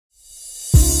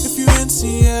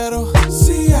Seattle,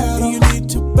 Seattle. You need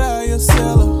to buy or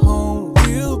sell a home.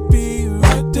 We'll be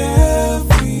right there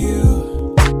for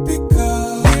you.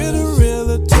 Because we're the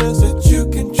realtors that you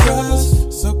can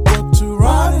trust. So go to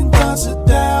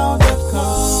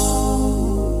rodanddown.com.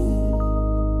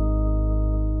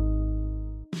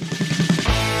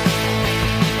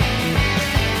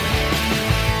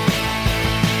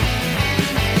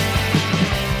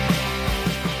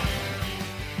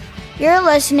 You're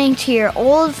listening to your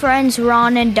old friends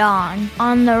Ron and Don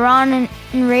on the Ron and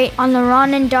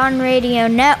Don Radio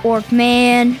Network,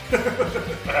 man.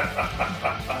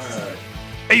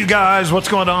 Hey, you guys, what's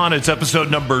going on? It's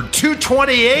episode number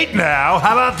 228 now.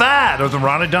 How about that? Of the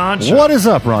Ron and Don Show. What is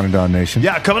up, Ron and Don Nation?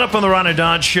 Yeah, coming up on the Ron and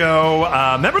Don Show.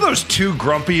 Remember those two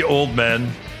grumpy old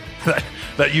men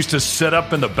that used to sit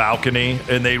up in the balcony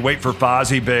and they'd wait for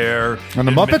Fozzie Bear? And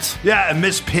the Muppets? And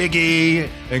Miss Piggy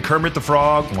and Kermit the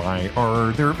Frog. Why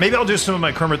are there... Maybe I'll do some of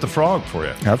my Kermit the Frog for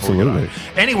you. Absolutely.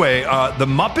 Anyway, the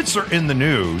Muppets are in the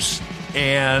news,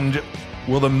 and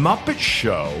will the Muppet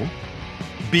Show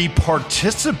be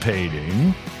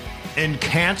participating in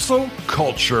cancel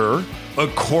culture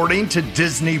according to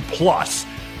Disney Plus?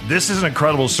 This is an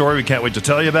incredible story we can't wait to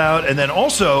tell you about. And then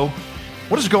also,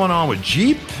 what is going on with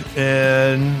Jeep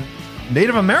and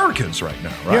Native Americans right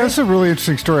now, right? Yeah, it's a really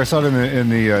interesting story. I saw it in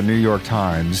the New York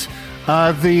Times.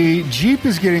 The Jeep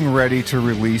is getting ready to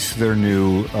release their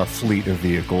new fleet of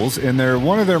vehicles, and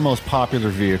one of their most popular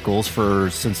vehicles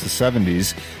since the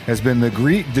 70s has been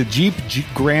the Jeep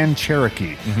Grand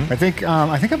Cherokee. Mm-hmm. I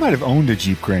think I might have owned a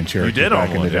Jeep Grand Cherokee. You did back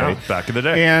in the day. Yeah, back in the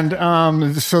day.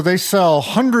 And so they sell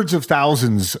hundreds of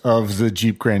thousands of the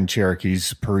Jeep Grand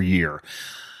Cherokees per year.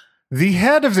 The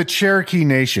head of the Cherokee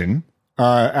Nation,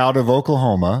 out of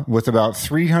Oklahoma, with about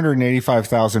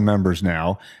 385,000 members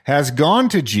now, has gone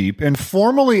to Jeep and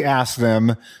formally asked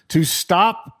them to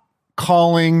stop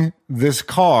calling this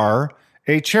car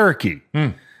a Cherokee.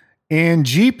 And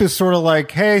Jeep is sort of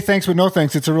like, hey, thanks, but no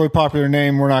thanks. It's a really popular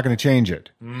name. We're not going to change it.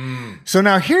 So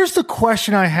now here's the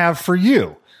question I have for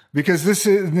you. Because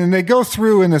and they go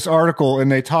through in this article and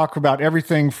they talk about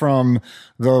everything from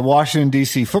the Washington,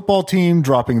 D.C. football team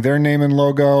dropping their name and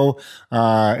logo,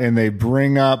 and they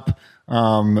bring up,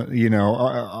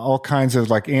 all kinds of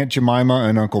like Aunt Jemima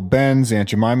and Uncle Ben's. Aunt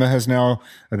Jemima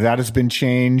that has been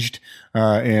changed,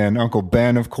 and Uncle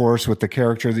Ben, of course, with the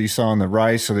character that you saw in the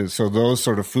rice. So those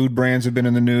sort of food brands have been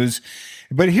in the news.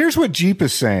 But here's what Jeep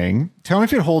is saying. Tell me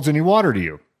if it holds any water to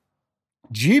you.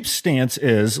 Jeep's stance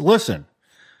is, listen,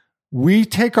 we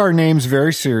take our names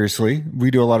very seriously.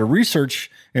 We do a lot of research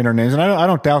in our names. And I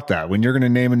don't doubt that. When you're going to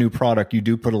name a new product, you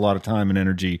do put a lot of time and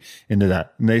energy into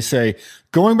that. And they say,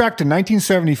 going back to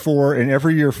 1974 and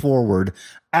every year forward,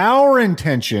 our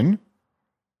intention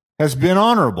has been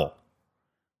honorable.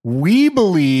 We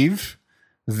believe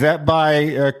that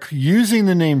by using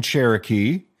the name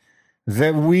Cherokee,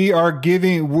 that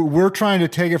we're trying to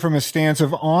take it from a stance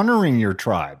of honoring your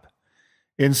tribe.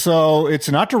 And so it's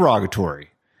not derogatory.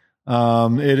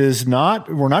 It is not,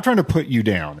 we're not trying to put you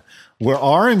down. Where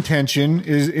our intention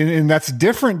is, and that's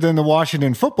different than the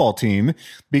Washington football team,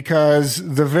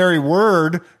 because the very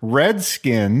word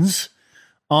Redskins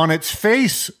on its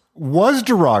face was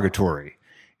derogatory.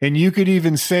 And you could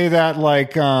even say that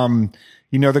like,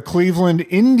 the Cleveland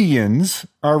Indians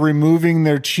are removing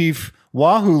their Chief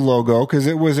Wahoo logo because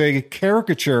it was a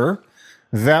caricature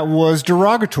that was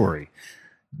derogatory.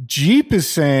 Jeep is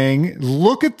saying,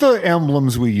 look at the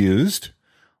emblems we used.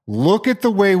 Look at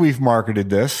the way we've marketed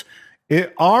this.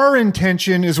 Our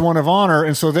intention is one of honor,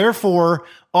 and so therefore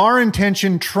our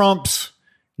intention trumps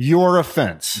your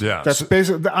offense. Yeah. That's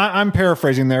basically, I'm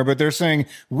paraphrasing there, but they're saying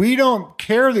we don't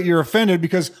care that you're offended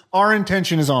because our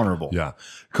intention is honorable. Yeah.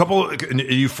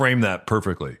 You framed that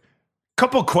perfectly.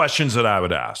 Couple questions that I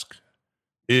would ask.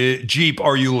 Jeep,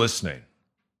 are you listening?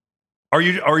 Are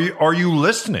you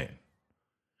listening?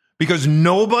 Because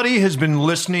nobody has been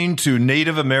listening to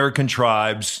Native American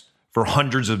tribes for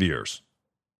hundreds of years,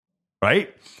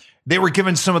 right? They were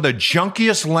given some of the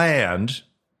junkiest land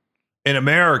in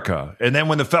America. And then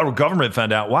when the federal government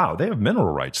found out, wow, they have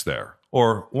mineral rights there.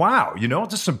 Or, wow,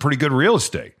 this is some pretty good real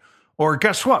estate. Or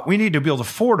guess what? We need to build a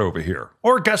fort over here.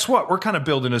 Or guess what? We're kind of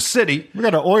building a city. We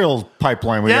got an oil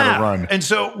pipeline we got to run. And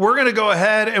so we're going to go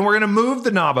ahead and we're going to move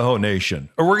the Navajo Nation.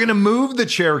 Or we're going to move the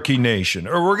Cherokee Nation.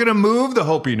 Or we're going to move the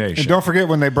Hopi Nation. And don't forget,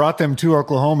 when they brought them to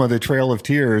Oklahoma, the Trail of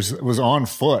Tears was on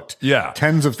foot. Yeah.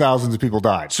 Tens of thousands of people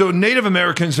died. So Native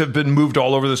Americans have been moved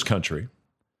all over this country.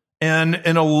 And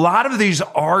a lot of these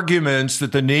arguments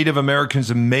that the Native Americans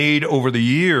have made over the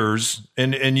years,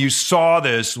 and you saw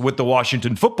this with the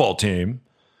Washington football team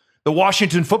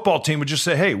would just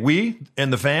say, hey, we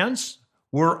and the fans,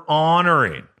 We're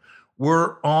honoring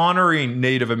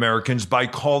Native Americans by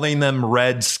calling them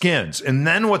Redskins. And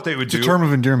then what they would do... It's a term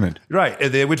of endearment. Right.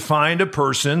 They would find a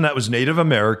person that was Native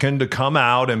American to come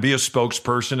out and be a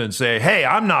spokesperson and say, hey,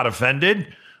 I'm not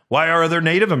offended. Why are other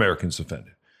Native Americans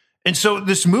offended? And so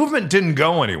this movement didn't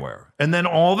go anywhere. And then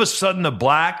all of a sudden, the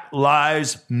Black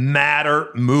Lives Matter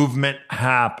movement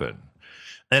happened.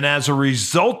 And as a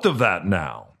result of that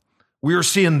now, we are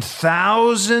seeing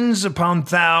thousands upon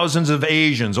thousands of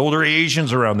Asians, older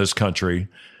Asians around this country,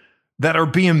 that are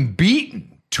being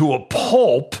beaten to a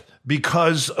pulp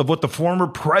because of what the former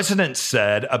president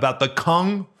said about the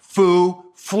Kung Fu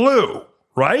flu,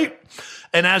 right?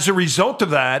 And as a result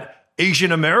of that,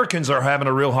 Asian Americans are having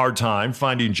a real hard time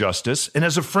finding justice. And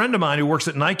as a friend of mine who works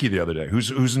at Nike the other day,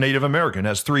 who's Native American,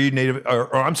 has three Native,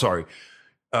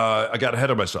 I got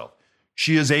ahead of myself.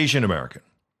 She is Asian American.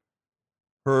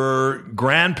 Her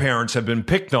grandparents have been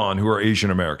picked on who are Asian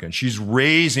American. She's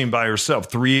raising by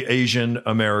herself 3 Asian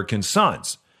American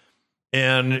sons.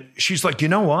 And she's like, you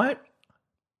know what?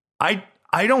 I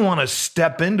don't want to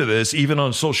step into this even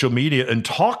on social media and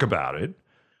talk about it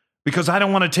because I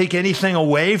don't want to take anything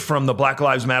away from the Black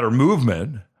Lives Matter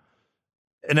movement.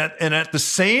 And at the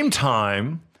same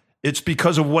time, it's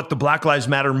because of what the Black Lives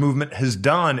Matter movement has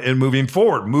done in moving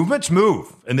forward. Movements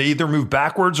move, and they either move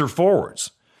backwards or forwards.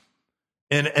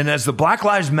 And as the Black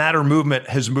Lives Matter movement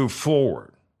has moved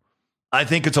forward, I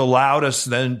think it's allowed us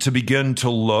then to begin to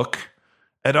look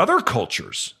at other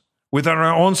cultures within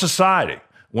our own society.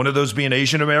 One of those being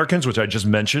Asian Americans, which I just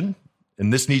mentioned.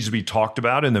 And this needs to be talked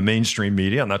about in the mainstream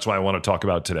media. And that's why I want to talk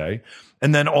about today.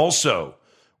 And then also,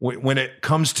 when it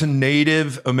comes to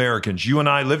Native Americans, you and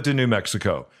I lived in New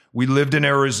Mexico. We lived in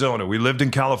Arizona. We lived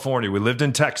in California. We lived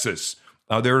in Texas.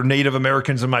 There are Native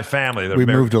Americans in my family. We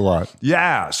moved a lot.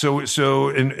 Yeah.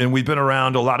 And we've been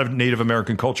around a lot of Native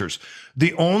American cultures.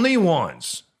 The only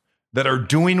ones that are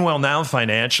doing well now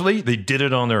financially, they did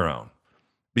it on their own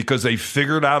because they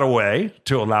figured out a way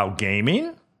to allow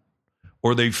gaming,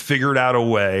 or they figured out a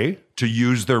way to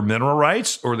use their mineral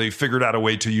rights, or they figured out a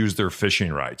way to use their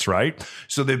fishing rights, right?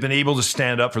 So they've been able to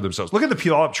stand up for themselves. Look at the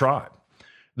Puyallup tribe.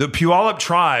 The Puyallup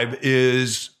tribe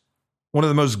is one of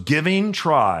the most giving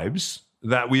tribes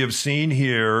that we have seen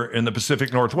here in the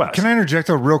Pacific Northwest. Can I interject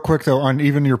though, real quick though, on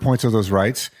even your points of those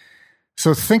rights?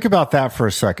 So think about that for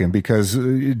a second, because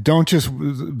don't just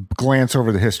glance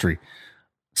over the history.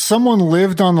 Someone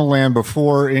lived on the land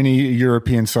before any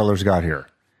European settlers got here,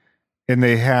 and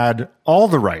they had all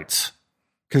the rights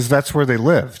because that's where they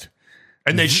lived.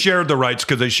 And they shared the rights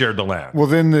because they shared the land. Well,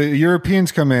 then the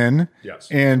Europeans come in Yes.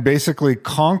 and basically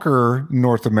conquer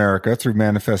North America through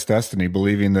manifest destiny,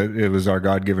 believing that it was our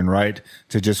God-given right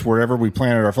to just wherever we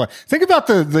planted our flag. Think about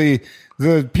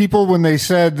the people when they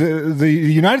said, the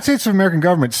United States of American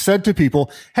government said to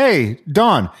people, hey,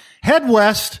 Don, head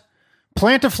west,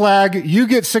 plant a flag, you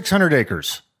get 600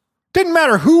 acres. Didn't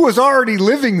matter who was already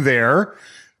living there.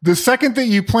 The second that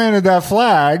you planted that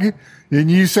flag, and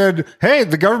you said, hey,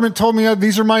 the government told me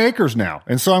these are my acres now,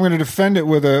 and so I'm going to defend it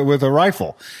with a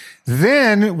rifle.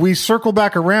 Then we circle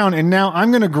back around, and now I'm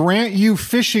going to grant you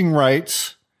fishing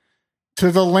rights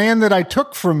to the land that I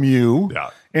took from you,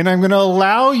 and I'm going to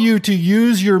allow you to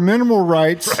use your mineral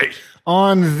rights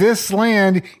on this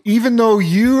land, even though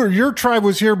your tribe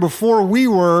was here before we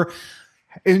were.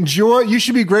 Enjoy. You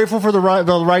should be grateful for the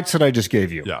rights that I just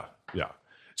gave you. Yeah.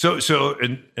 So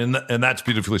and that's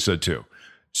beautifully said too.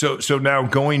 So now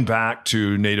going back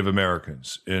to Native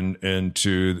Americans and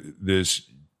to this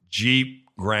Jeep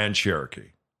Grand Cherokee.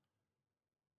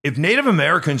 If Native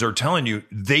Americans are telling you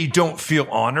they don't feel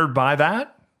honored by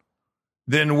that,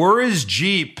 then where is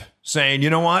Jeep saying, you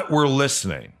know what, we're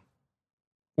listening.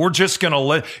 We're just going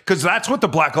to because that's what the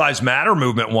Black Lives Matter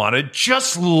movement wanted.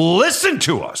 Just listen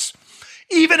to us.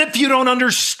 Even if you don't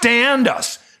understand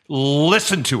us,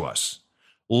 listen to us.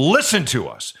 Listen to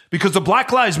us, because the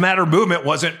Black Lives Matter movement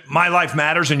wasn't my life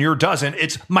matters and yours doesn't.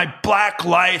 It's my Black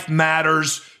life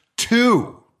matters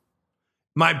too.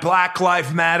 My Black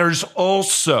life matters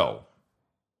also.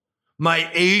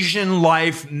 My Asian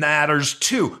life matters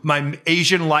too. My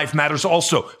Asian life matters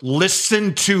also.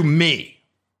 Listen to me.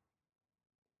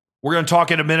 We're going to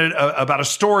talk in a minute about a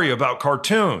story about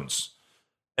cartoons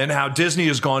and how Disney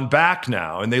has gone back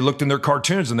now, and they looked in their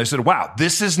cartoons and they said, wow,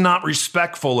 this is not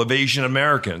respectful of Asian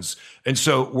Americans. And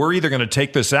so we're either going to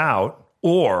take this out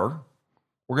or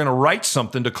we're going to write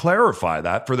something to clarify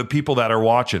that for the people that are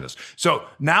watching this. So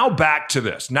now back to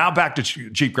this. Now back to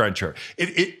Jeep Grand Cherokee.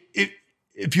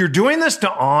 If you're doing this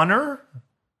to honor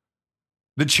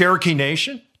the Cherokee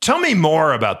Nation, tell me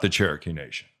more about the Cherokee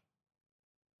Nation.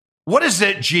 What is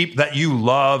it, Jeep, that you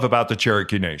love about the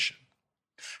Cherokee Nation?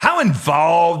 How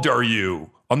involved are you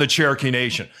on the Cherokee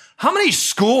Nation? How many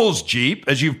schools, Jeep,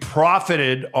 as you've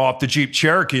profited off the Jeep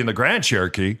Cherokee and the Grand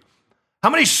Cherokee, how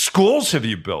many schools have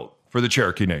you built for the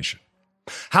Cherokee Nation?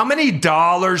 How many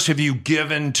dollars have you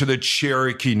given to the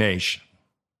Cherokee Nation?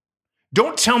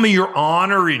 Don't tell me you're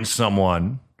honoring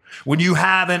someone when you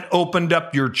haven't opened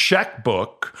up your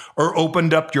checkbook or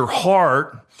opened up your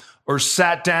heart or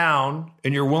sat down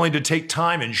and you're willing to take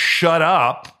time and shut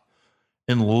up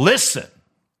and listen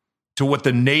to what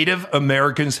the Native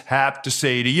Americans have to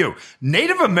say to you.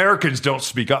 Native Americans don't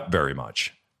speak up very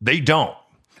much. They don't.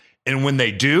 And when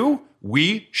they do,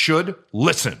 we should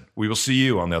listen. We will see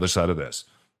you on the other side of this.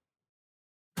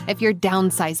 If you're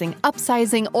downsizing,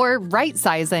 upsizing, or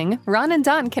right-sizing, Ron &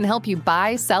 Don can help you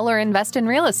buy, sell, or invest in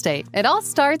real estate. It all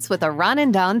starts with a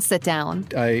Ron & Don sit-down.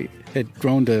 I had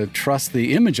grown to trust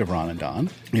the image of Ron & Don,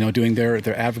 doing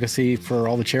their advocacy for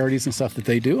all the charities and stuff that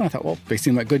they do. And I thought, well, they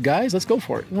seem like good guys. Let's go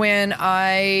for it. When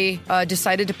I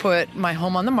decided to put my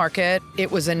home on the market,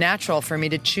 it was a natural for me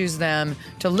to choose them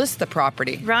to list the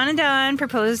property. Ron & Don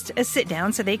proposed a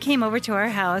sit-down, so they came over to our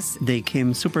house. They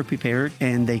came super prepared,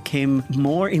 and they came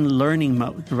more in learning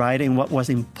mode, right, and what was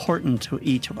important to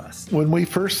each of us. When we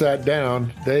first sat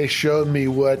down, they showed me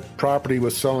what property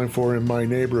was selling for in my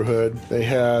neighborhood. They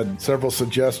had several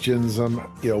suggestions on,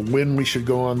 when we should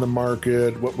go on the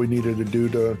market, what we needed to do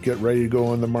to get ready to go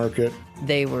on the market.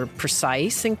 They were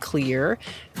precise and clear.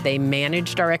 They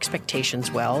managed our expectations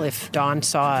well. If Don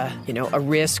saw, a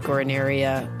risk or an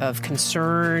area of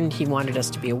concern he wanted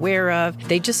us to be aware of,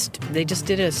 they just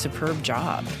did a superb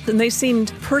job. And they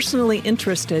seemed personally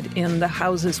interested in the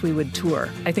houses we would tour.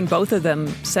 I think both of them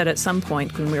said at some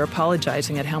point when we were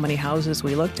apologizing at how many houses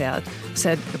we looked at,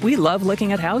 said, we love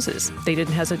looking at houses. They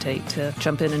didn't hesitate to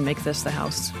jump in and make this the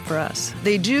house for us.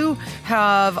 They do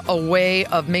have a way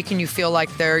of making you feel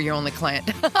like they're your only client.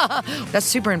 That's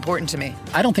super important to me.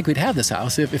 I don't think we'd have this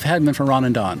house if it hadn't been for Ron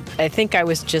 & Don. I think I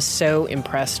was just so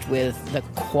impressed with the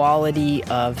quality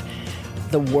of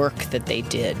the work that they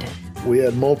did. We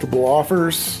had multiple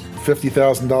offers,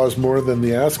 $50,000 more than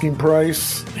the asking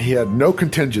price. He had no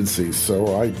contingencies,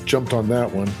 so I jumped on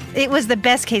that one. It was the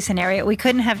best case scenario. We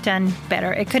couldn't have done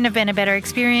better. It couldn't have been a better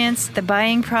experience. The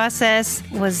buying process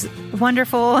was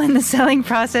wonderful, and the selling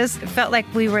process felt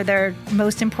like we were their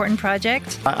most important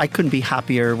project. I couldn't be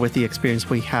happier with the experience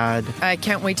we had. I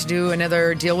can't wait to do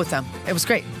another deal with them. It was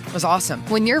great. It was awesome.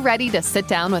 When you're ready to sit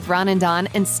down with Ron & Don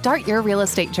and start your real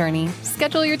estate journey,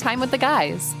 schedule your time with the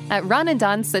guys at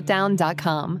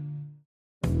ronanddonsitdown.com.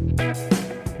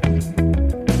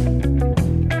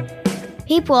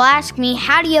 People ask me,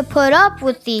 how do you put up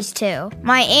with these two?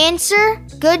 My answer,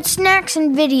 good snacks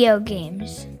and video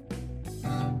games.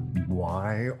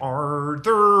 Why are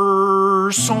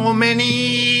there so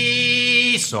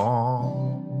many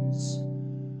songs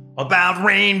about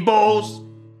rainbows?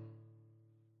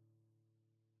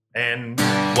 And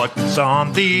what's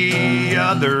on the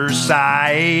other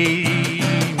side?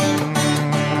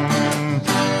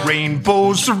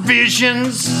 Rainbows are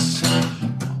visions,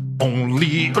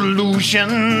 only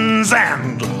illusions,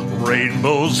 and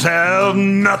rainbows have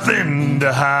nothing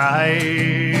to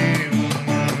hide.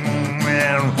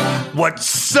 And what's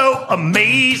so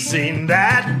amazing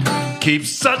that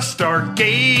keeps us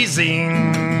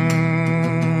stargazing?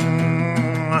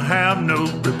 I have no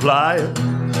reply.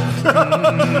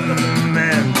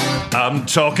 Man, I'm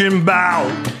talking about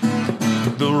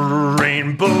the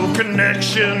Rainbow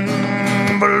Connection,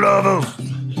 lovers,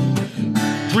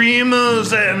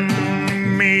 dreamers, and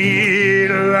me.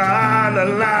 La la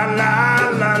la la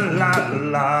la la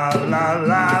la la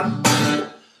la.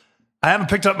 I haven't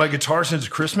picked up my guitar since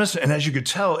Christmas, and as you could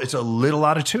tell, it's a little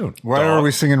out of tune. Why are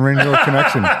we singing Rainbow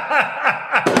Connection?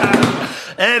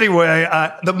 Anyway,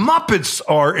 the Muppets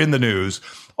are in the news.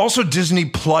 Also, Disney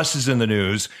Plus is in the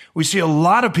news. We see a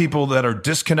lot of people that are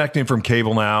disconnecting from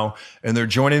cable now, and they're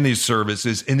joining these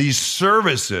services. And these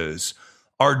services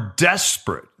are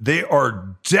desperate. They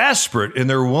are desperate, and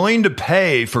they're willing to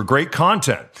pay for great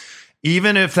content,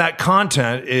 even if that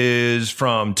content is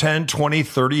from 10, 20,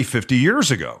 30, 50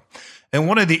 years ago. And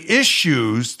one of the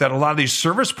issues that a lot of these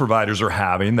service providers are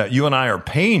having that you and I are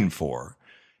paying for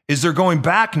is they're going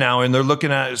back now and they're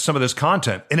looking at some of this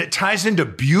content. And it ties into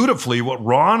beautifully what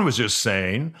Ron was just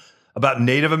saying about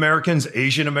Native Americans,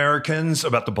 Asian Americans,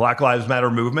 about the Black Lives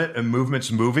Matter movement and movements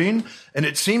moving. And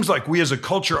it seems like we as a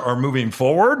culture are moving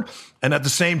forward. And at the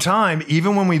same time,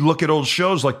 even when we look at old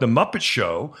shows like The Muppet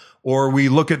Show, or we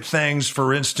look at things,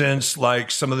 for instance,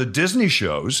 like some of the Disney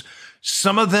shows,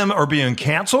 some of them are being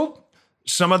canceled.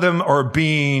 Some of them are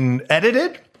being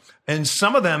edited. And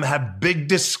some of them have big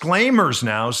disclaimers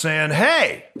now saying,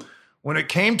 hey, when it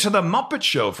came to the Muppet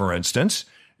Show, for instance,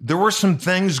 there were some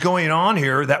things going on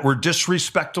here that were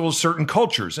disrespectful to certain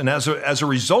cultures. And as a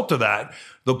result of that,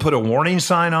 they'll put a warning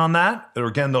sign on that. Or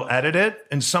again, they'll edit it.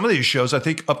 And some of these shows, I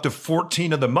think up to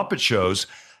 14 of the Muppet shows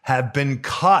have been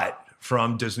cut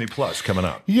from Disney Plus coming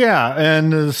up. Yeah,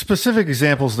 and the specific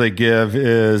examples they give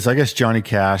is, I guess Johnny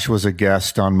Cash was a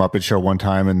guest on Muppet Show one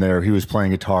time, and there he was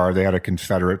playing guitar. They had a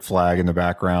Confederate flag in the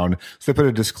background, so they put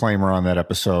a disclaimer on that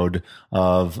episode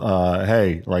of,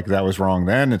 hey, like that was wrong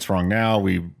then, it's wrong now.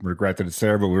 We regret that it's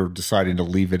there, but we were deciding to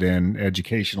leave it in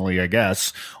educationally, I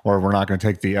guess, or we're not going to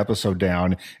take the episode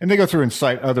down. And they go through and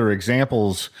cite other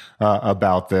examples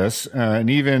about this, and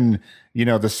even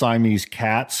the Siamese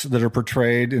cats that are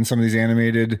portrayed in some of these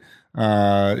animated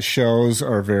shows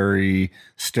are very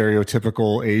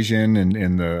stereotypical Asian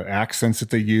and the accents that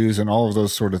they use and all of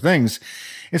those sort of things.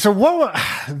 And so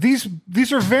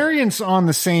these are variants on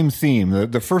the same theme.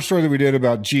 The first story that we did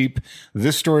about Jeep,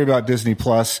 this story about Disney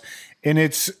Plus, and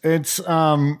it's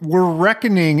we're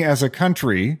reckoning as a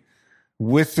country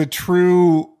with the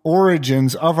true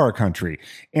origins of our country.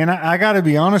 And I got to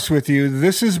be honest with you,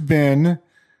 this has been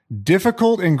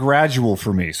difficult and gradual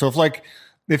for me. So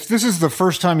if this is the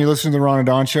first time you listen to the Ron and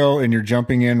Don Show and you're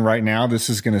jumping in right now, this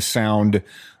is going to sound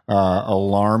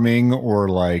alarming or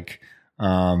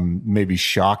maybe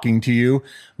shocking to you.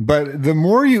 But the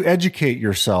more you educate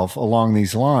yourself along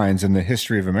these lines in the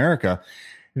history of America,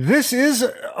 this is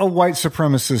a white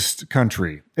supremacist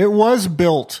country. It was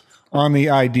built on the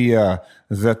idea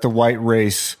that the white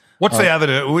race. What's the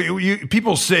evidence?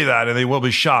 People say that and they will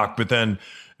be shocked, but then,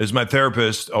 as my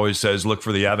therapist always says, look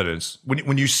for the evidence.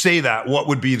 When you say that, what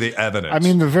would be the evidence? I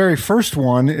mean, the very first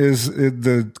one is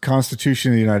the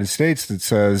Constitution of the United States that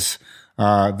says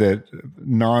that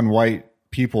non-white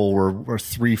people were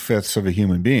 3/5 of a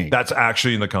human being. That's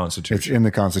actually in the Constitution. It's in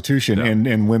the Constitution, yeah.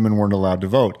 and women weren't allowed to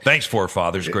vote. Thanks,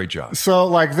 forefathers. Great job.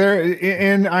 So,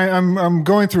 I'm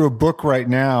going through a book right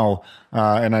now,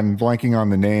 and I'm blanking on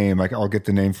the name. I'll get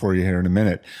the name for you here in a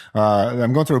minute.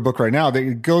 I'm going through a book right now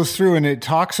that goes through and it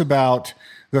talks about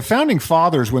the founding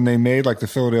fathers when they made the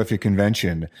Philadelphia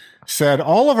Convention said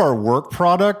all of our work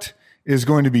product is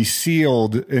going to be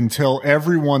sealed until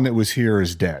everyone that was here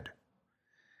is dead.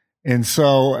 And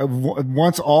so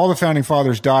once all the founding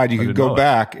fathers died, you could go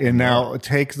back and now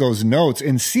take those notes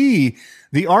and see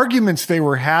the arguments they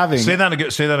were having. Say that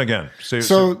again.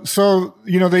 So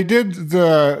they did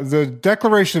the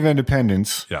Declaration of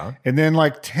Independence. Yeah. And then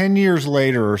 10 years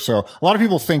later or so, a lot of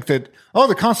people think that,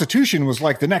 the Constitution was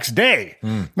the next day.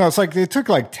 No, it's it took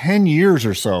 10 years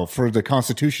or so for the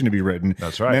Constitution to be written.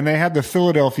 That's right. And then they had the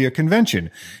Philadelphia Convention,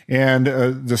 and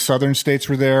the southern states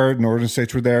were there, northern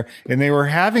states were there, and they were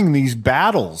having these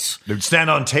battles. They would stand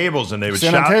on tables and they would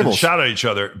shout at each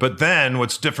other. But then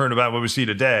what's different about what we see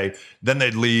today, then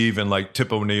they'd leave and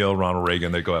Tip O'Neill, Ronald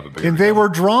Reagan, they'd go have a beer. And they were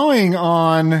drawing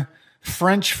on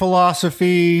French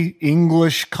philosophy,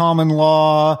 English common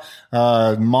law,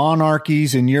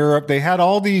 monarchies in Europe. They had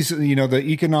all these, the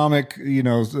economic,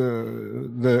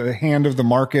 the hand of the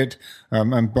market.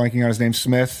 I'm blanking on his name,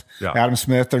 Smith, yeah. Adam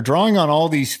Smith. They're drawing on all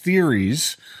these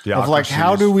theories of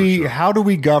how do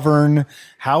we govern?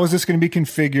 How is this going to be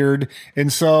configured?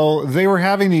 And so they were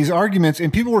having these arguments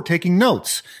and people were taking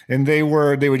notes and they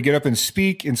would get up and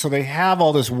speak. And so they have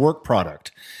all this work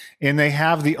product. And they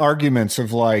have the arguments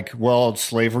of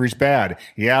slavery's bad.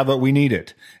 Yeah, but we need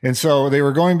it. And so they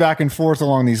were going back and forth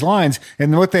along these lines.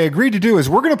 And what they agreed to do is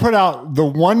we're going to put out the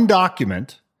one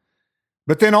document,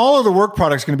 but then all of the work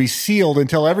product's going to be sealed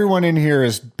until everyone in here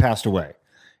has passed away.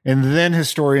 And then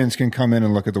historians can come in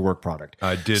and look at the work product.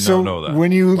 I did not know that.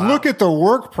 When you look at the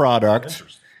work product,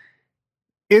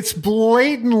 it's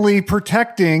blatantly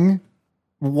protecting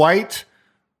white,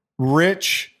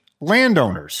 rich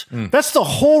landowners. That's the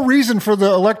whole reason for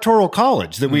the Electoral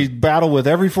College that we battle with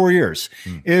every 4 years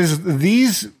is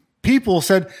these people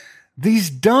said, these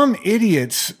dumb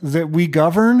idiots that we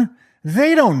govern,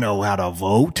 they don't know how to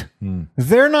vote.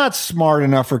 They're not smart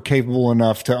enough or capable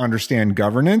enough to understand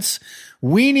governance.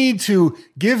 We need to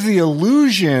give the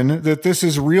illusion that this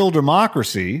is real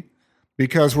democracy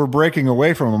because we're breaking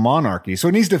away from a monarchy. So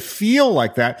it needs to feel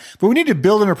like that, but we need to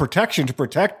build in a protection to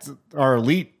protect our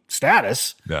elite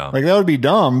status. Yeah. That would be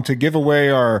dumb to give away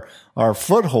our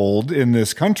foothold in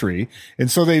this country.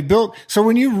 And so so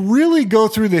when you really go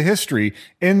through the history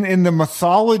in the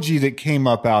mythology that came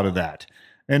up out of that,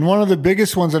 and one of the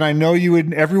biggest ones, and I know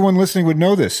everyone listening would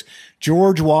know this,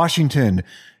 George Washington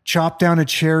chopped down a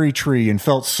cherry tree and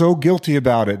felt so guilty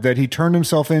about it that he turned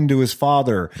himself into his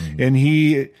father and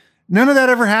he None of that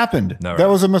ever happened. Never. That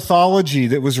was a mythology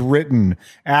that was written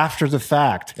after the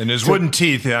fact. And his wooden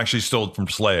teeth, he actually stole from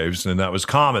slaves, and that was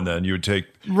common then. You would take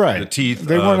the teeth.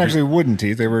 They weren't actually wooden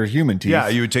teeth. They were human teeth. Yeah,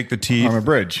 you would take the teeth. On a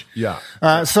bridge. Yeah.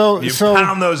 So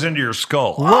pound those into your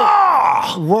skull.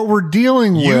 What we're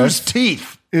dealing with. Use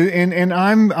teeth. And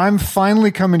I'm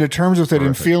finally coming to terms with it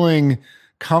and feeling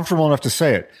comfortable enough to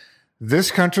say it.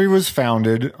 This country was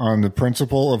founded on the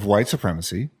principle of white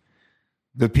supremacy.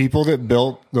 The people that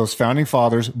built those founding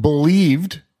fathers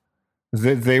believed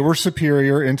that they were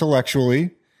superior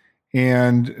intellectually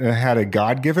and had a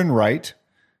God-given right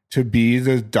to be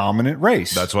the dominant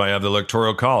race. That's why I have the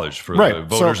Electoral College. For the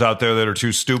voters out there that are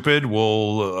too stupid,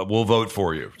 we'll vote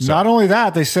for you. So. Not only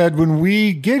that, they said when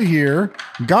we get here,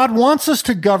 God wants us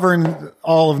to govern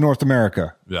all of North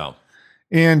America. Yeah.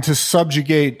 And to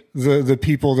subjugate the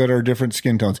people that are different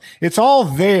skin tones. It's all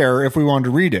there if we wanted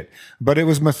to read it, but it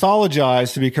was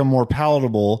mythologized to become more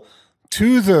palatable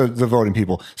to the voting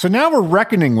people. So now we're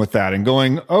reckoning with that and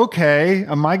going, okay,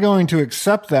 am I going to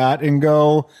accept that and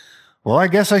go, well, I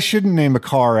guess I shouldn't name a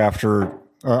car after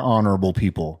honorable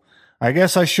people. I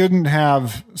guess I shouldn't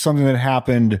have something that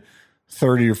happened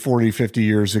 30 or 40, 50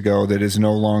 years ago that is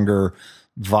no longer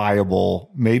viable.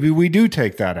 Maybe we do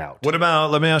take that out. What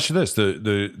about, let me ask you this.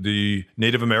 The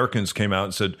Native Americans came out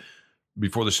and said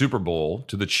before the Super Bowl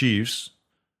to the Chiefs,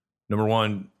 number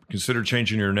one, consider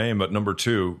changing your name, but number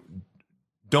two,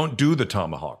 don't do the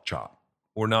tomahawk chop.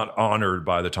 We're not honored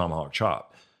by the tomahawk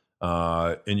chop.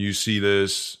 And you see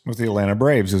this with the Atlanta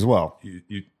Braves as well.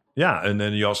 Yeah, and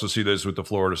then you also see this with the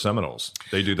Florida Seminoles.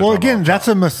 They do the well, tomahawk again, chop. that's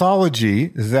a mythology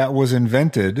that was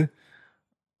invented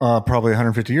probably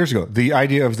 150 years ago. The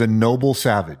idea of the noble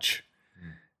savage.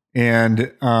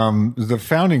 And the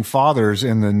founding fathers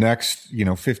in the next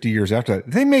 50 years after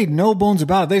that, they made no bones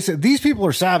about it. They said, these people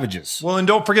are savages. Well, and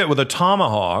don't forget, with a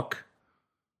tomahawk,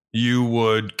 you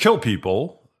would kill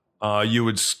people, you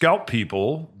would scalp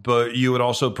people, but you would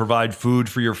also provide food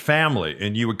for your family,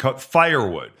 and you would cut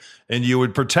firewood, and you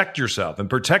would protect yourself and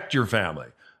protect your family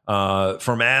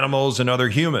from animals and other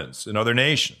humans and other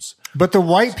nations. But the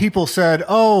white people said,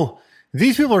 oh,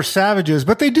 these people are savages,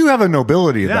 but they do have a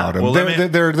nobility about them. Well,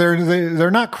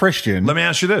 they're not Christian. Let me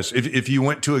ask you this. If you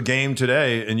went to a game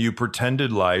today and you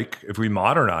pretended like, if we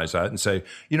modernize that and say,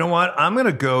 you know what, I'm going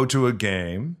to go to a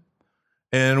game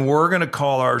and we're going to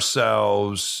call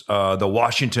ourselves the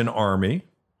Washington Army,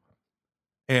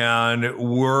 and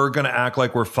we're going to act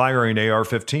like we're firing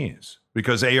AR-15s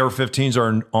because AR-15s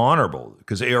are honorable,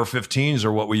 because AR-15s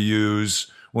are what we use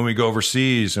when we go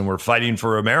overseas and we're fighting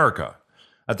for America.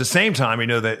 At the same time, we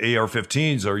know that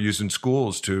AR-15s are used in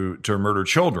schools to murder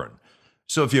children.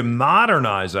 So if you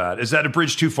modernize that, is that a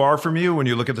bridge too far from you when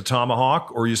you look at the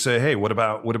tomahawk, or you say, hey, what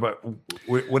about the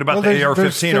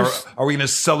AR-15? Are we going to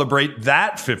celebrate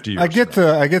that 50 years? I get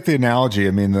the analogy.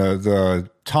 I mean, the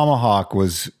tomahawk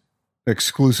was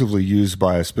exclusively used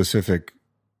by a specific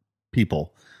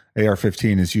people.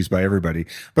 AR-15 is used by everybody.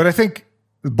 But I think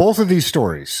both of these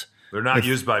stories, they're not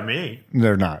used by me.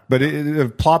 They're not.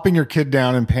 But plopping your kid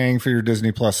down and paying for your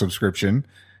Disney Plus subscription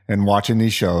and watching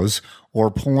these shows, or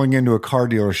pulling into a car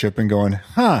dealership and going,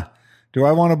 do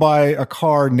I want to buy a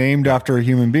car named after a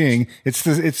human being?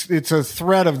 It's a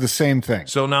thread of the same thing.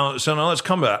 So now let's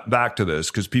come back to this,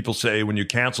 because people say when you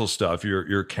cancel stuff,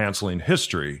 you're canceling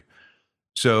history.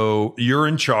 So you're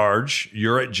in charge.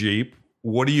 You're at Jeep.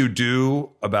 What do you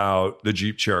do about the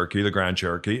Jeep Cherokee, the Grand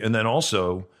Cherokee, and then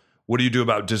also, what do you do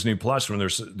about Disney Plus when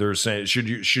they're saying should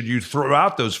you throw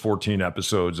out those 14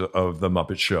 episodes of the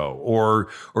Muppet Show, or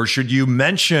should you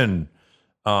mention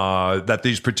that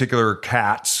these particular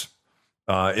cats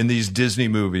in these Disney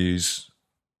movies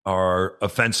are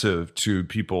offensive to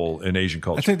people in Asian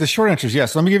culture? I think the short answer is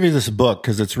yes. Let me give you this book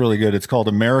because it's really good. It's called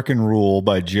American Rule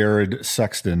by Jared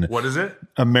Sexton. What is it?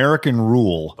 American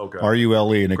Rule, okay.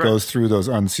 R-U-L-E, and it goes through those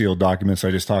unsealed documents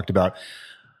I just talked about.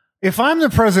 If I'm the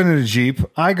president of Jeep,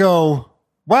 I go,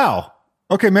 wow,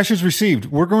 okay, message received.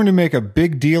 We're going to make a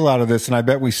big deal out of this, and I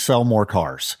bet we sell more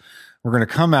cars. We're going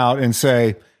to come out and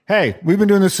say, hey, we've been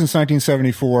doing this since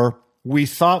 1974. We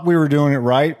thought we were doing it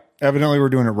right. Evidently, we're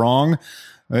doing it wrong.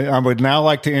 I would now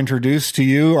like to introduce to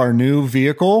you our new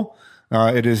vehicle.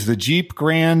 It is the Jeep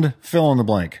Grand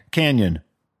fill-in-the-blank Canyon,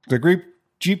 the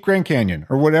Jeep Grand Canyon,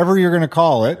 or whatever you're going to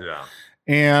call it. Yeah.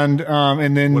 And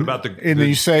then what about then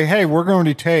you say, hey, we're going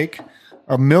to take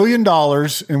 $1 million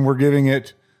and we're giving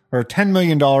it, or $10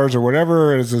 million or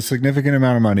whatever is a significant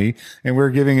amount of money, and we're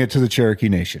giving it to the Cherokee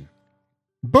Nation.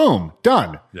 Boom,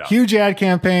 done. Yeah. Huge ad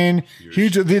campaign,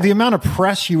 huge. The amount of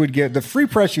press you would get, the free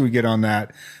press you would get on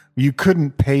that, you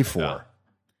couldn't pay for. Yeah.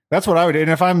 That's what I would do. And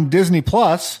if I'm Disney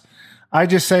Plus, I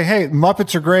just say, hey,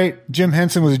 Muppets are great. Jim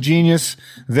Henson was a genius.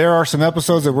 There are some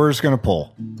episodes that we're just going to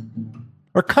pull.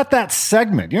 Or cut that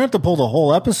segment. You don't have to pull the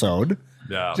whole episode.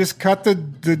 Yeah. Just cut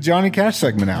the Johnny Cash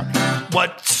segment out.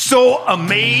 What's so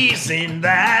amazing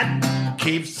that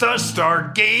keeps us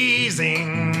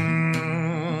stargazing?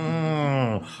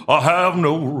 I have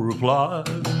no reply.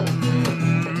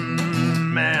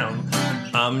 Man,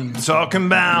 I'm talking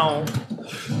about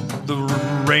the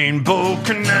Rainbow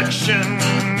Connection,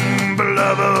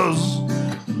 lovers,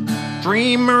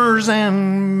 dreamers,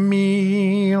 and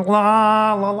me.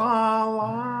 La la la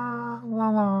la la la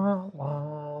la la.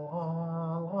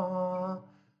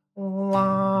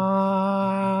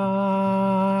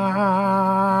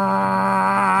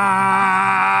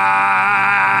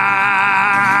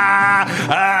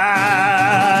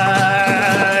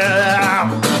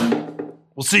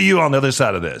 We'll see you on the other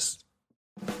side of this.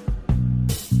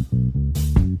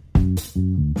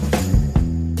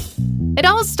 It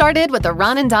all started with a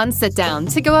Ron and Don sit-down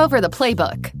to go over the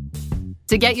playbook.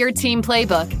 To get your team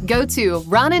playbook, go to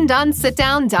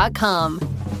ronanddonsitdown.com.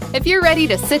 If you're ready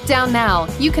to sit down now,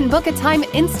 you can book a time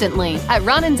instantly at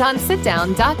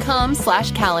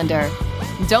ronanddonsitdown.com/calendar.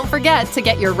 Don't forget to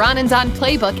get your Ron and Don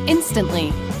playbook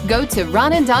instantly. Go to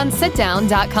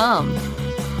ronanddonsitdown.com.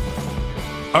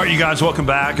 All right, you guys, welcome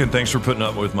back, and thanks for putting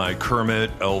up with my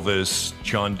Kermit, Elvis,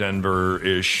 John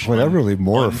Denver-ish. Whatever really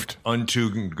morphed.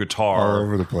 Untuned guitar. All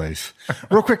over the place.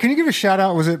 Real quick, can you give a shout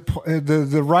out? Was it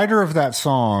the writer of that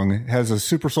song has a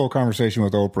Super Soul conversation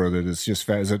with Oprah that is just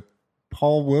is it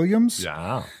Paul Williams?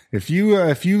 Yeah. If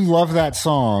you love that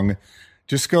song,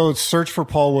 just go search for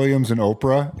Paul Williams and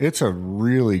Oprah. It's a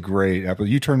really great episode.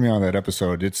 You turned me on that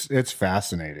episode. It's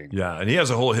fascinating. Yeah, and he has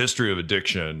a whole history of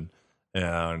addiction.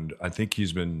 And I think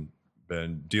he's been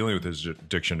dealing with his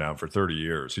addiction now for 30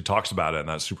 years. He talks about it in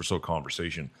that Super Soul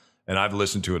conversation. And I've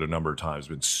listened to it a number of times. It's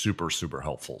been super, super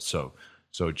helpful. So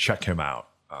check him out.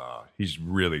 He's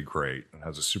really great and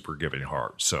has a super giving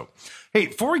heart. So, hey,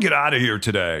 before we get out of here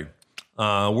today,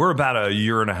 we're about a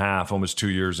year and a half, almost 2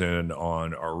 years in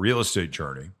on our real estate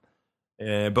journey.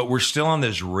 But we're still on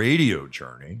this radio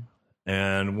journey.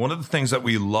 And one of the things that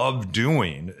we love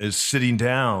doing is sitting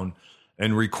down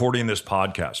and recording this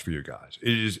podcast for you guys.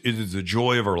 It is the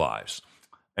joy of our lives.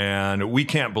 And we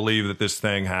can't believe that this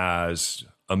thing has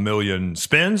 1 million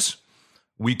spins.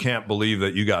 We can't believe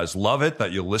that you guys love it,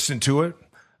 that you listen to it.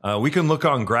 We can look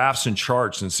on graphs and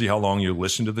charts and see how long you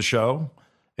listen to the show.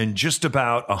 And just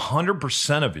about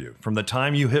 100% of you, from the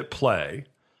time you hit play,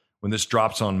 when this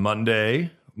drops on Monday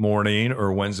morning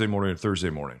or Wednesday morning or Thursday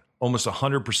morning, almost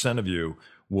 100% of you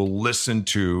will listen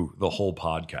to the whole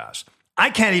podcast. I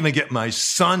can't even get my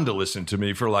son to listen to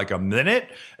me for like a minute.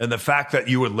 And the fact that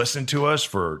you would listen to us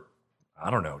for,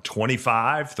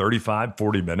 25, 35,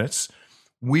 40 minutes,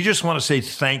 we just want to say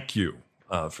thank you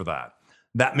for that.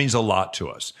 That means a lot to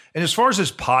us. And as far as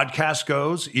this podcast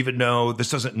goes, even though this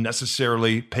doesn't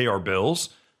necessarily pay our bills,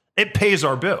 it pays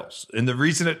our bills. And the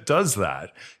reason it does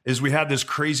that is we had this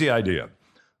crazy idea.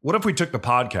 What if we took the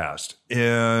podcast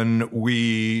and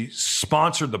we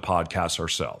sponsored the podcast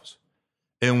ourselves?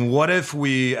 And what if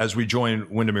we, as we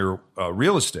joined Windermere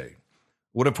Real Estate,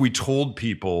 what if we told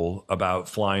people about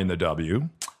flying the W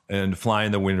and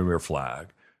flying the Windermere flag?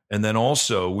 And then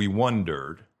also we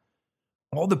wondered,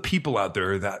 all the people out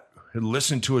there that had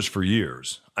listened to us for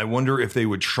years, I wonder if they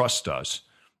would trust us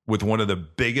with one of the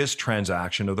biggest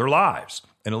transactions of their lives.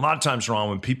 And a lot of times, Ron,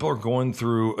 when people are going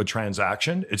through a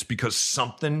transaction, it's because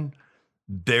something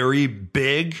very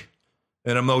big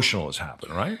and emotional has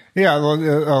happened, right? Yeah,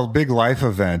 a big life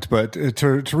event. But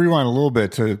to rewind a little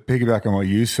bit, to piggyback on what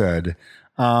you said,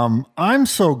 I'm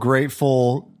so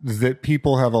grateful that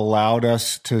people have allowed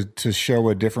us to show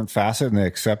a different facet, and they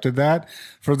accepted that.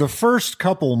 For the first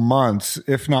couple months,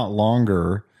 if not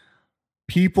longer,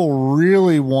 people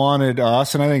really wanted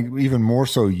us, and I think even more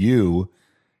so you,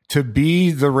 to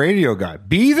be the radio guy.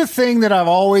 Be the thing that I've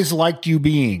always liked you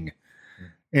being.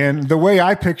 And the way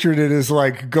I pictured it is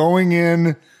like going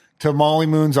in to Molly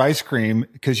Moon's ice cream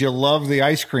because you love the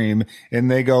ice cream,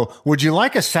 and they go, "Would you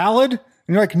like a salad?" And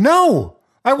you're like, "No,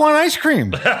 I want ice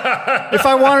cream." If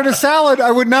I wanted a salad,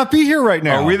 I would not be here right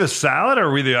now. Are we the salad or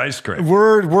are we the ice cream?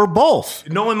 We're both.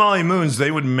 Nolan Molly Moons, they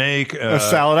would make a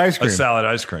salad ice cream. A salad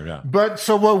ice cream, yeah. But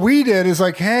so what we did is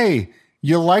like, hey,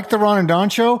 you like the Ron and Don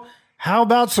show? How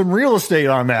about some real estate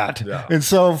on that? Yeah. And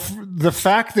so the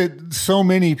fact that so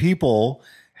many people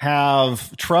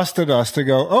have trusted us to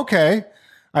go, okay,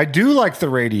 I do like the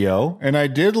radio, and I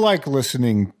did like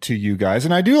listening to you guys,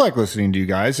 and I do like listening to you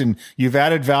guys, and you've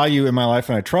added value in my life,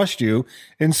 and I trust you.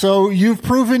 And so you've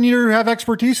proven you have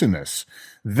expertise in this.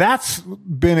 That's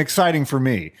been exciting for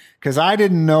me because I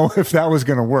didn't know if that was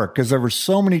going to work, because there were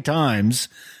so many times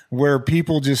where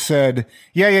people just said,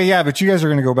 yeah, but you guys are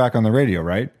going to go back on the radio,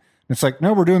 right? It's like,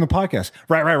 no, we're doing the podcast.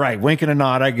 Right. Wink and a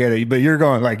nod. I get it. But you're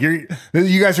going like, you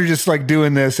guys are just like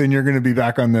doing this and you're going to be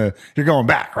back you're going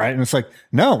back. Right. And it's like,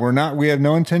 no, we're not. We have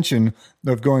no intention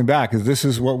of going back because this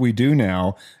is what we do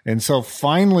now. And so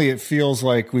finally it feels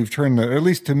like we've turned at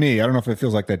least to me, I don't know if it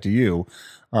feels like that to you,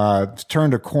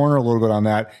 turned a corner a little bit on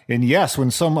that. And yes, when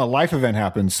a life event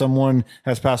happens, someone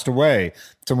has passed away,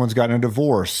 someone's gotten a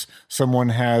divorce, someone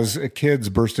has kids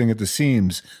bursting at the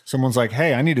seams, someone's like,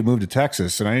 hey, I need to move to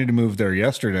Texas and I need to move there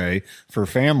yesterday for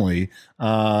family.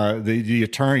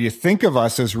 You think of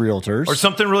us as realtors. Or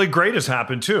something really great has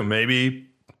happened too. Maybe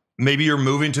you're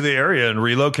moving to the area and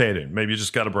relocating. Maybe you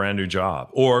just got a brand new job,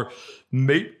 or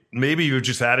maybe you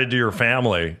just added to your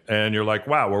family and you're like,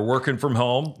 wow, we're working from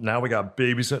home. Now we got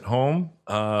babies at home.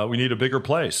 We need a bigger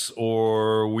place,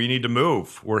 or we need to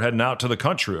move. We're heading out to the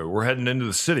country, or we're heading into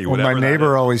the city. Well, my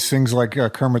neighbor always sings like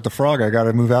Kermit the Frog. I got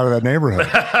to move out of that neighborhood.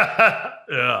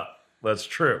 Yeah, that's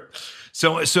true.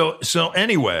 So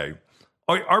anyway,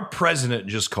 our president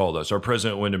just called us. Our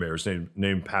president of Windermere is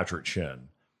named Patrick Chin.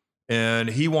 And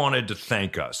he wanted to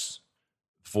thank us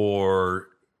for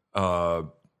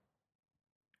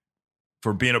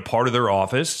being a part of their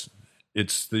office.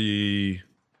 It's how do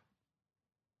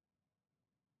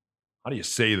you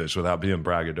say this without being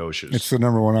braggadocious? It's the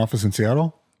number one office in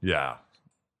Seattle? Yeah.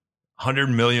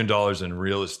 $100 million in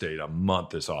real estate a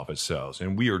month this office sells.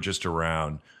 And we are just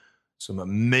around some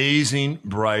amazing,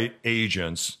 bright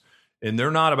agents. And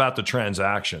they're not about the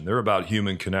transaction. They're about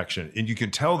human connection. And you can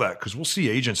tell that because we'll see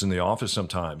agents in the office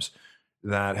sometimes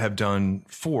that have done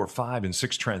 4, 5, and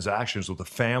 6 transactions with a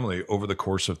family over the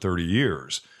course of 30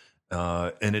 years.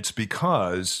 And it's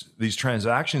because these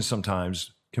transactions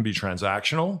sometimes can be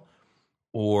transactional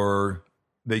or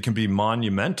they can be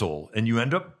monumental. And you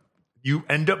end up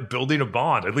building a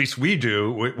bond, at least we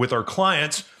do, with our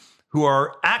clients who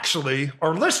are actually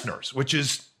our listeners, which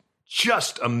is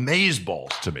just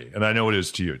amazeballs to me. And I know it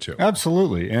is to you too.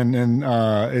 Absolutely. And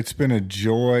it's been a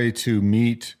joy to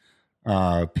meet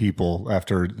people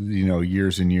after,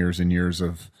 years and years and years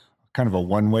of kind of a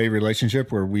one-way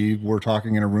relationship where we were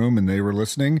talking in a room and they were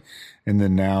listening. And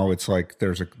then now it's like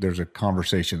there's a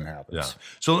conversation that happens. Yeah.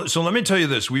 So let me tell you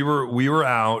this. We were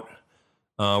out,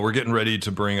 we're getting ready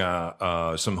to bring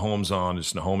some homes on. It's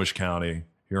Snohomish County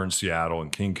here in Seattle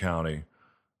and King County,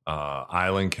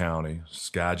 Island County,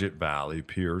 Skagit Valley,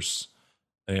 Pierce.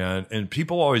 And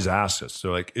people always ask us,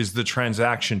 they're like, is the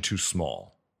transaction too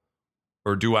small?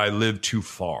 Or do I live too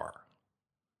far?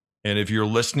 And if you're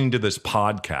listening to this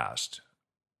podcast,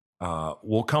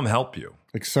 we'll come help you.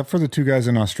 Except for the 2 guys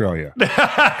in Australia.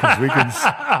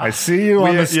 I see you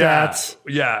on the stats.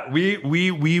 Yeah.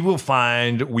 We will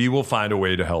find a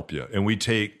way to help you. And we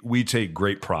take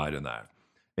great pride in that.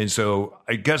 And so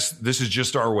I guess this is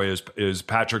just our way as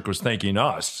Patrick was thanking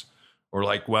us. We're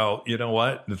like, well, you know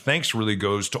what? The thanks really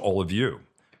goes to all of you.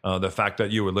 The fact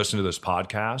that you would listen to this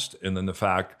podcast, and then the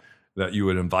fact that you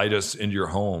would invite us into your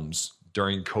homes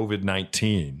during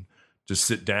COVID-19 to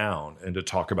sit down and to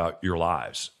talk about your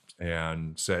lives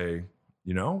and say,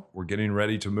 we're getting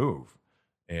ready to move.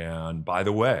 And by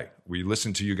the way, we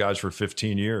listened to you guys for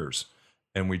 15 years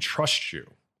and we trust you.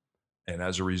 And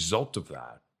as a result of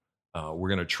that, we're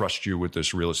going to trust you with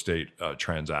this real estate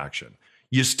transaction.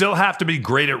 You still have to be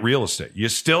great at real estate. You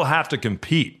still have to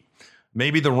compete.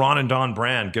 Maybe the Ron and Don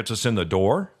brand gets us in the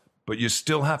door, but you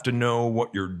still have to know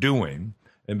what you're doing.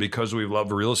 And because we've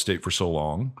loved real estate for so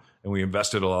long, and we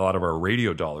invested a lot of our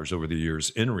radio dollars over the years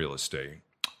in real estate,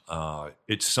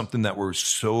 it's something that we're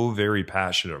so very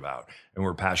passionate about. And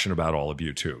we're passionate about all of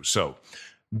you too. So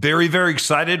very, very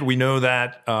excited. We know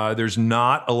that there's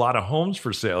not a lot of homes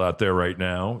for sale out there right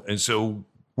now. And so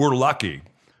we're lucky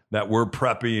that we're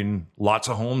prepping lots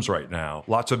of homes right now,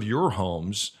 lots of your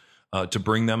homes to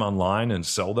bring them online and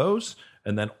sell those.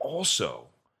 And then also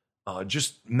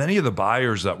just many of the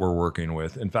buyers that we're working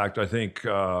with. In fact, I think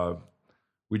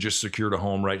we just secured a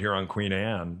home right here on Queen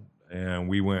Anne, and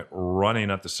we went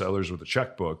running at the sellers with a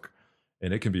checkbook.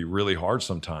 And it can be really hard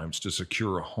sometimes to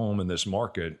secure a home in this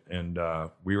market. And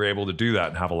we were able to do that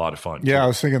and have a lot of fun. Yeah, I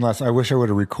was thinking I wish I would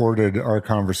have recorded our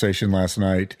conversation last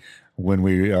night when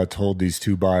we told these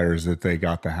 2 buyers that they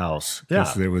got the house.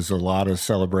 Because there was a lot of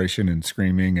celebration and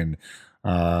screaming. And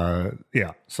so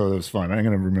it was fun. I'm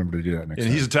going to remember to do that next time.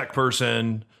 And he's a tech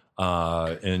person,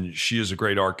 and she is a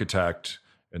great architect.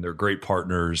 and they're great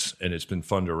partners, and it's been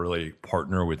fun to really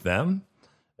partner with them.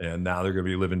 And now they're going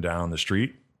to be living down the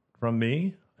street from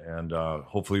me, and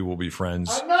hopefully we'll be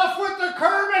friends. Enough with the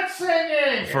Kermit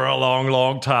singing! For a long,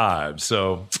 long time.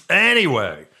 So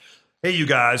anyway, hey, you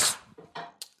guys.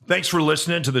 Thanks for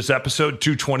listening to this episode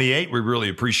 228. We really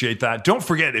appreciate that. Don't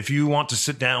forget, if you want to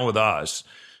sit down with us,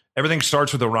 everything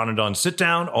starts with a Ron and Don sit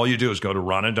down. All you do is go to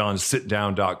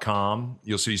ronandonsitdown.com.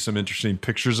 You'll see some interesting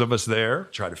pictures of us there.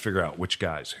 Try to figure out which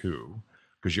guy's who,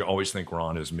 because you always think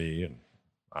Ron is me and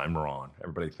I'm Ron.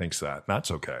 Everybody thinks that.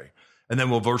 That's okay. And then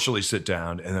we'll virtually sit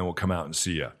down, and then we'll come out and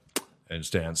see you and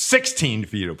stand 16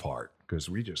 feet apart, because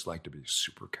we just like to be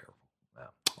super careful.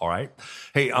 All right.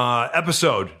 Hey,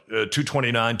 episode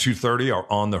 229, 230 are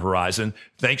on the horizon.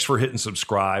 Thanks for hitting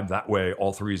subscribe. That way,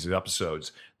 all three of the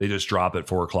episodes, they just drop at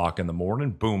 4 o'clock in the morning.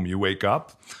 Boom, you wake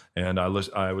up. And I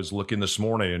was looking this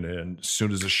morning, and as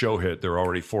soon as the show hit, there were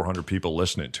already 400 people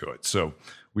listening to it. So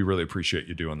we really appreciate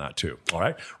you doing that too. All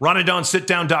right.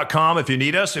 RonandDonSitDown.com if you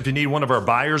need us. If you need one of our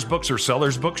buyer's books or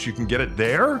seller's books, you can get it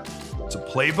there. It's a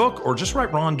playbook, or just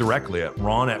write Ron directly at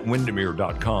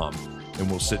ron@windermere.com. And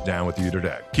we'll sit down with you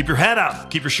today. Keep your head up,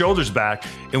 keep your shoulders back,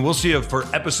 and we'll see you for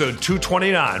episode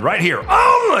 229 right here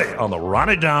only on the Ron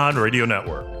and Don Radio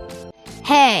Network.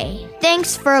 Hey,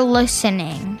 thanks for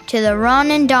listening to the Ron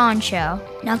and Don Show.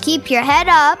 Now keep your head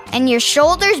up and your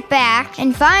shoulders back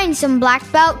and find some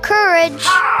black belt courage.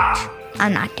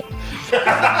 I'm not kidding.